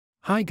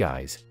Hi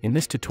guys, in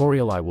this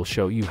tutorial I will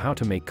show you how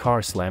to make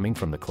car slamming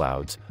from the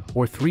clouds,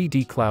 or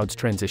 3D clouds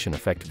transition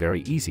effect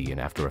very easy in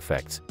After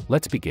Effects.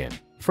 Let's begin.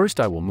 First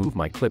I will move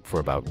my clip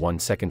for about 1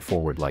 second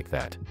forward like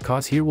that,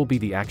 cause here will be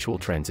the actual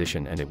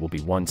transition and it will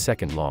be 1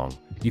 second long.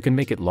 You can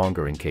make it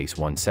longer in case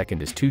 1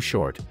 second is too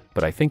short,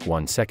 but I think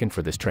 1 second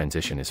for this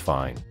transition is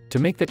fine. To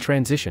make that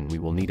transition we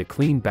will need a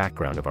clean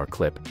background of our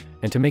clip,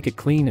 and to make it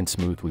clean and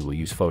smooth we will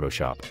use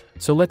Photoshop.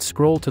 So let's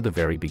scroll to the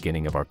very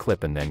beginning of our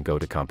clip and then go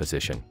to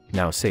Composition.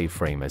 Now save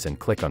frame as and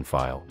click on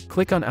File.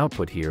 Click on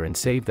Output here and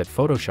save that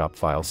Photoshop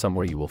file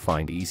somewhere you will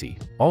find easy.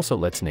 Also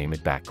let's name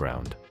it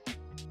Background.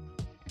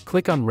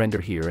 Click on Render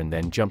here and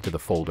then jump to the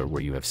folder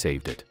where you have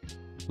saved it.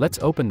 Let's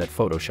open that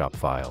Photoshop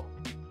file.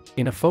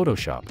 In a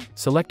Photoshop,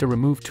 select a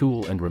Remove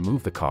tool and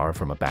remove the car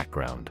from a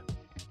background.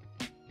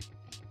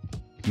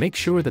 Make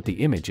sure that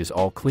the image is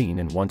all clean,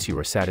 and once you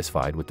are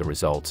satisfied with the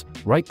results,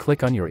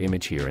 right-click on your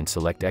image here and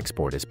select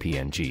Export as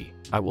PNG.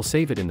 I will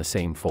save it in the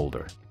same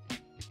folder.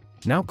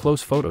 Now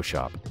close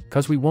Photoshop,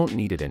 cause we won't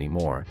need it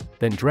anymore,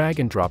 then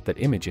drag and drop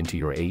that image into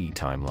your AE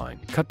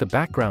timeline. Cut the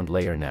background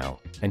layer now,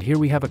 and here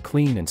we have a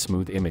clean and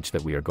smooth image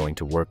that we are going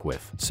to work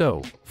with.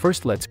 So,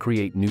 first let's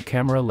create new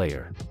camera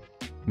layer.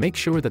 Make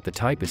sure that the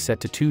type is set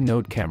to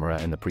 2-node camera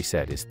and the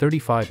preset is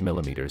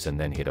 35mm and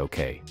then hit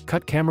OK.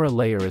 Cut camera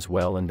layer as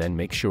well and then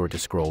make sure to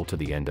scroll to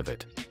the end of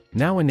it.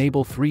 Now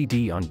enable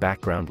 3D on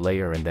background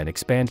layer and then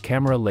expand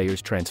camera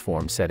layers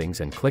transform settings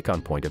and click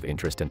on point of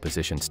interest and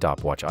position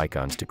stopwatch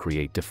icons to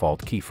create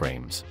default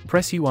keyframes.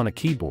 Press U on a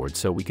keyboard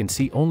so we can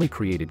see only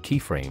created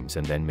keyframes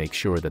and then make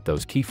sure that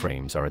those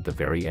keyframes are at the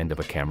very end of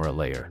a camera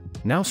layer.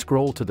 Now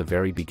scroll to the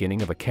very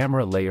beginning of a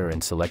camera layer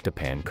and select a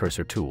pan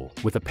cursor tool.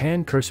 With a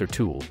pan cursor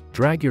tool,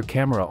 drag your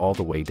camera all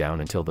the way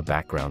down until the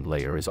background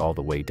layer is all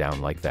the way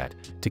down like that.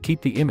 To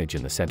keep the image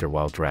in the center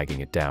while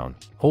dragging it down,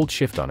 hold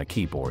Shift on a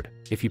keyboard.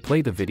 If you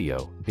play the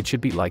video, it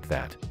should be like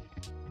that.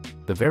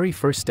 The very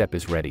first step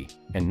is ready,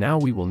 and now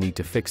we will need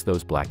to fix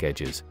those black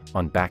edges.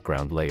 On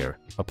background layer,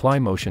 apply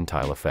motion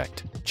tile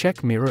effect.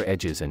 Check mirror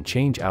edges and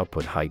change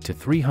output height to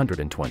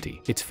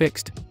 320. It's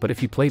fixed, but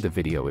if you play the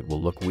video it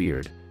will look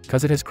weird,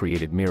 cause it has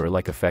created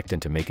mirror-like effect,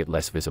 and to make it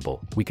less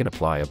visible, we can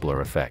apply a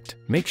blur effect.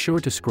 Make sure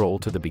to scroll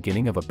to the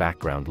beginning of a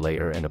background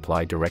layer and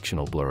apply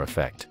directional blur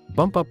effect.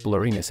 Bump up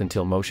blurriness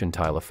until motion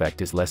tile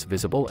effect is less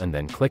visible and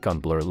then click on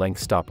blur length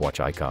stopwatch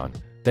icon.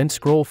 Then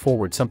scroll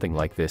forward something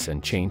like this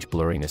and change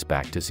blurriness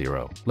back to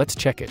 0. Let's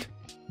check it.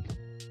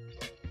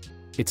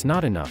 It's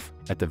not enough.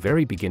 At the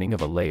very beginning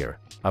of a layer,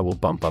 I will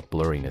bump up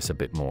blurriness a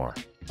bit more.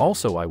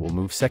 Also I will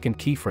move second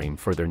keyframe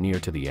further near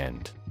to the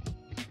end.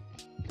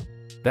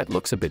 That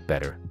looks a bit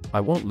better.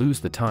 I won't lose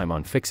the time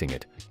on fixing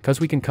it,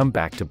 cause we can come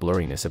back to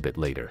blurriness a bit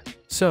later.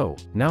 So,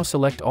 now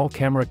select all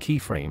camera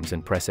keyframes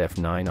and press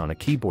F9 on a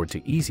keyboard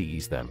to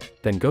ease them.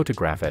 Then go to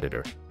Graph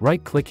Editor,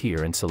 right-click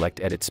here and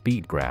select Edit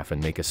Speed Graph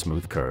and make a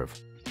smooth curve.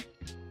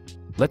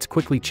 Let's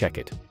quickly check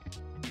it.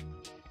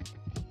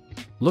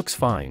 Looks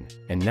fine,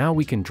 and now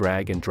we can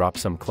drag and drop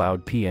some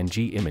Cloud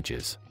PNG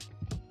images.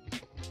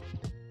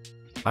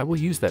 I will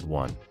use that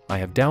one. I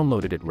have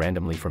downloaded it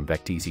randomly from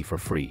Vecteezy for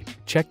free.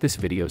 Check this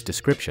video's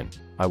description,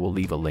 I will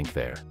leave a link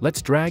there.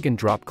 Let's drag and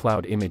drop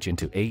cloud image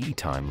into AE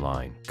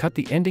timeline. Cut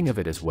the ending of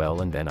it as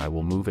well and then I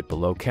will move it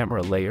below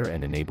camera layer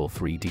and enable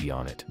 3D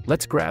on it.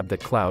 Let's grab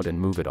that cloud and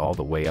move it all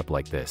the way up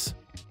like this.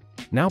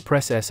 Now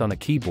press S on a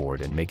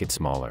keyboard and make it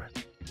smaller.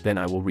 Then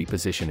I will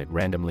reposition it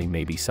randomly,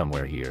 maybe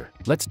somewhere here.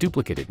 Let's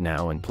duplicate it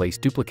now and place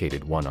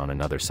duplicated one on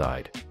another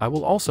side. I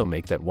will also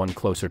make that one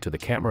closer to the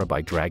camera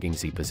by dragging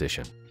Z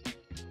position.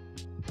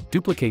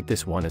 Duplicate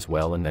this one as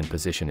well and then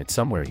position it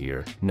somewhere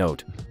here.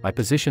 Note, I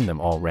position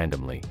them all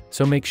randomly,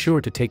 so make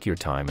sure to take your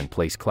time and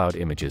place cloud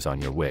images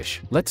on your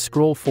wish. Let's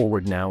scroll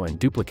forward now and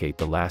duplicate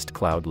the last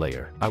cloud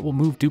layer. I will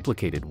move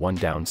duplicated one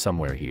down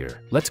somewhere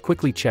here. Let's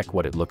quickly check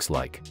what it looks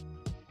like.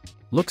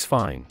 Looks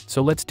fine,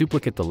 so let's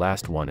duplicate the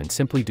last one and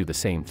simply do the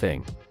same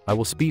thing. I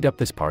will speed up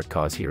this part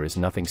cause here is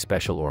nothing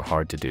special or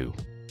hard to do.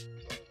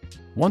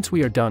 Once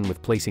we are done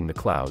with placing the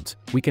clouds,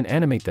 we can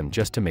animate them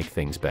just to make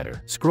things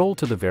better. Scroll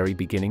to the very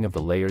beginning of the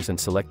layers and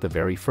select the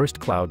very first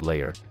cloud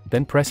layer,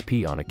 then press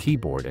P on a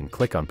keyboard and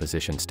click on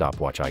position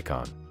stopwatch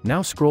icon.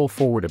 Now scroll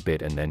forward a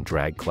bit and then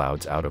drag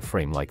clouds out of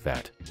frame like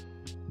that.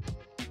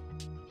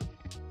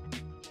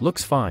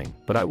 Looks fine,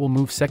 but I will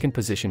move second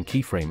position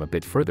keyframe a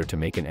bit further to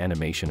make an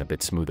animation a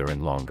bit smoother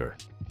and longer.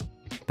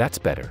 That's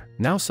better.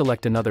 Now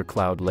select another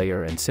cloud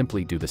layer and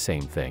simply do the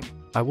same thing.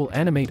 I will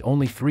animate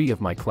only 3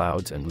 of my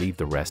clouds and leave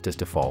the rest as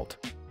default.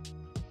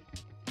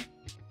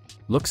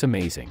 Looks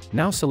amazing.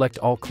 Now select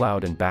all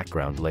cloud and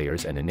background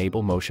layers and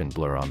enable motion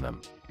blur on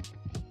them.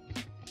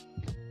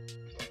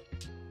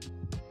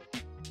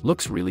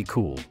 Looks really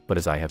cool, but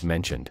as I have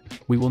mentioned,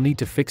 we will need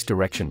to fix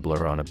direction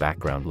blur on a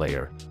background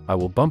layer. I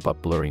will bump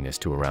up blurriness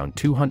to around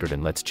 200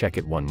 and let's check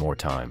it one more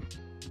time.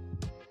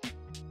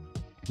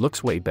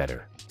 Looks way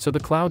better. So the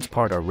clouds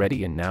part are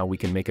ready, and now we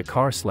can make a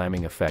car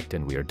slamming effect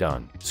and we are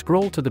done.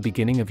 Scroll to the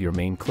beginning of your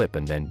main clip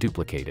and then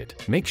duplicate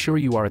it. Make sure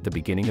you are at the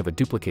beginning of a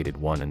duplicated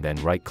one and then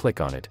right click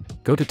on it,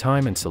 go to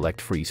time and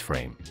select freeze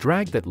frame.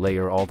 Drag that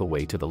layer all the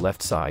way to the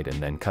left side and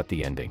then cut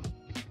the ending.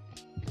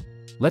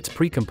 Let's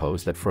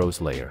pre-compose that froze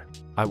layer.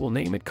 I will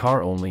name it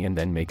car only and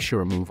then make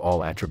sure move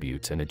all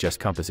attributes and adjust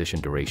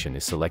composition duration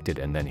is selected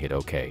and then hit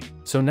OK.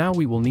 So now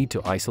we will need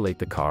to isolate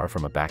the car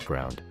from a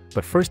background,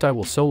 but first I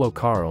will solo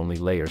car only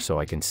layer so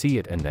I can see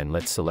it, and then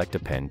let's select a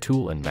pen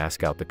tool and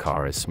mask out the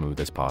car as smooth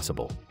as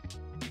possible.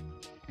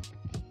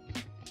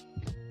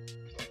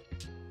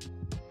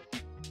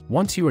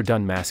 Once you are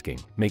done masking,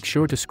 make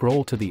sure to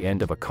scroll to the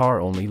end of a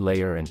car only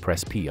layer and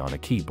press P on a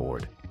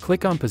keyboard.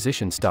 Click on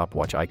position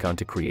stopwatch icon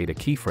to create a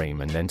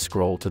keyframe and then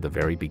scroll to the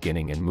very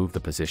beginning and move the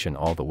position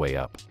all the way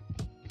up.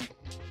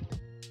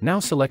 Now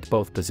select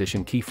both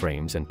position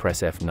keyframes and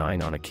press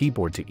F9 on a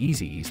keyboard to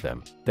ease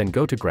them, then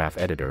go to Graph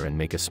Editor and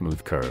make a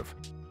smooth curve.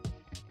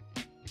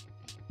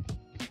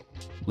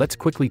 Let's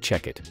quickly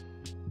check it.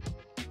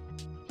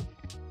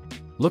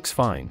 Looks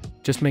fine,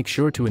 just make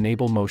sure to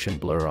enable motion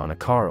blur on a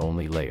car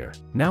only layer.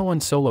 Now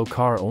unsolo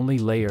car only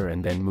layer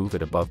and then move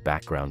it above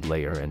background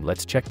layer, and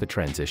let's check the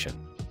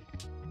transition.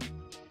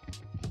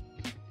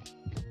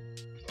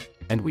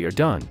 And we are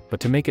done, but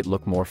to make it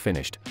look more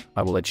finished,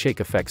 I will add shake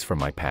effects from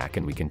my pack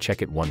and we can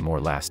check it one more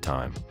last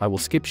time. I will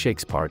skip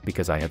shakes part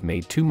because I have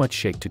made too much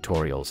shake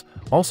tutorials.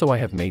 Also, I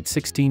have made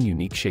 16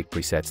 unique shake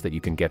presets that you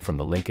can get from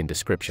the link in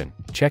description.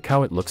 Check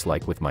how it looks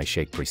like with my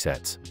shake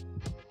presets.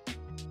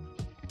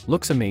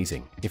 Looks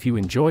amazing. If you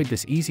enjoyed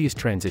this easiest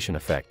transition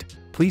effect,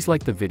 please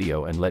like the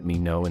video and let me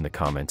know in the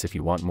comments if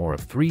you want more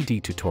of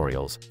 3D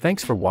tutorials.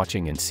 Thanks for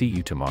watching and see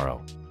you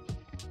tomorrow.